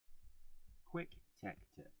Quick Tech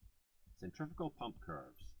Tip: Centrifugal Pump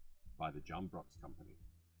Curves by the John Brooks Company.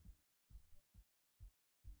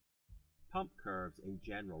 Pump curves in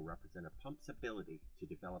general represent a pump's ability to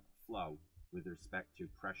develop flow with respect to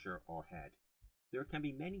pressure or head. There can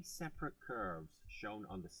be many separate curves shown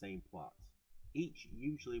on the same plot. Each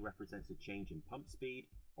usually represents a change in pump speed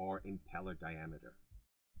or impeller diameter.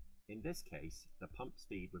 In this case, the pump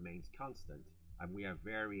speed remains constant and we are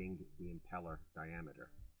varying the impeller diameter.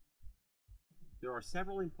 There are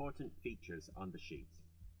several important features on the sheet: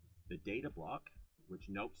 the data block, which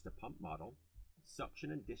notes the pump model,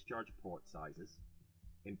 suction and discharge port sizes,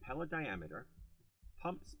 impeller diameter,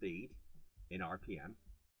 pump speed in RPM,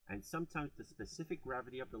 and sometimes the specific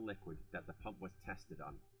gravity of the liquid that the pump was tested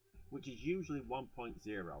on, which is usually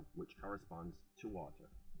 1.0, which corresponds to water.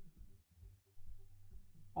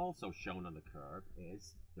 Also shown on the curve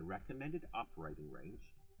is the recommended operating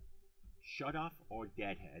range, shutoff or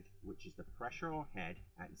deadhead, which is the pressure or head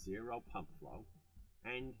at zero pump flow,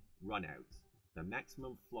 and runout, the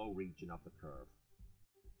maximum flow region of the curve.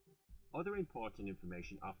 Other important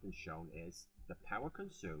information often shown is the power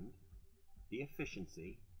consumed, the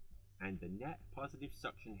efficiency, and the net positive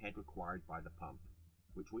suction head required by the pump,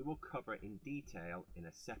 which we will cover in detail in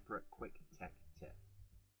a separate quick tech tip.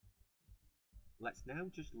 Let's now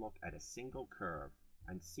just look at a single curve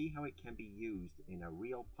and see how it can be used in a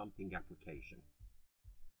real pumping application.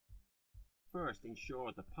 First,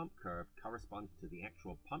 ensure the pump curve corresponds to the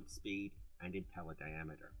actual pump speed and impeller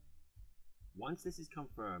diameter. Once this is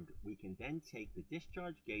confirmed, we can then take the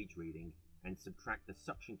discharge gauge reading and subtract the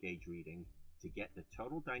suction gauge reading to get the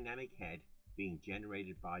total dynamic head being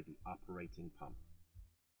generated by the operating pump.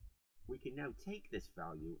 We can now take this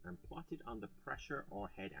value and plot it on the pressure or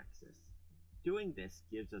head axis. Doing this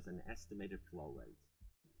gives us an estimated flow rate.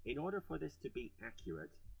 In order for this to be accurate,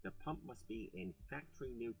 the pump must be in factory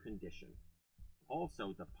new condition.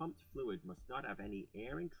 Also, the pumped fluid must not have any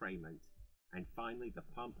air entrainment, and finally the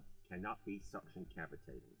pump cannot be suction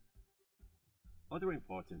cavitating. Other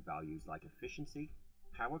important values like efficiency,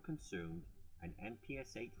 power consumed, and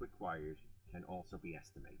MPSH required can also be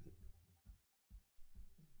estimated.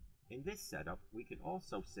 In this setup, we can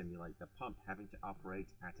also simulate the pump having to operate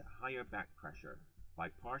at a higher back pressure by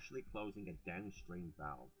partially closing a downstream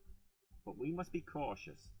valve. But we must be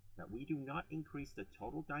cautious that we do not increase the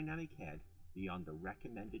total dynamic head beyond the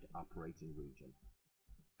recommended operating region.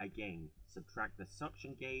 Again, subtract the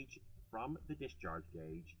suction gauge from the discharge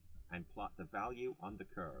gauge and plot the value on the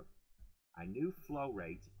curve. A new flow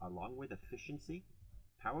rate along with efficiency,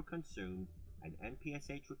 power consumed, and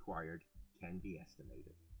MPSH required can be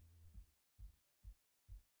estimated.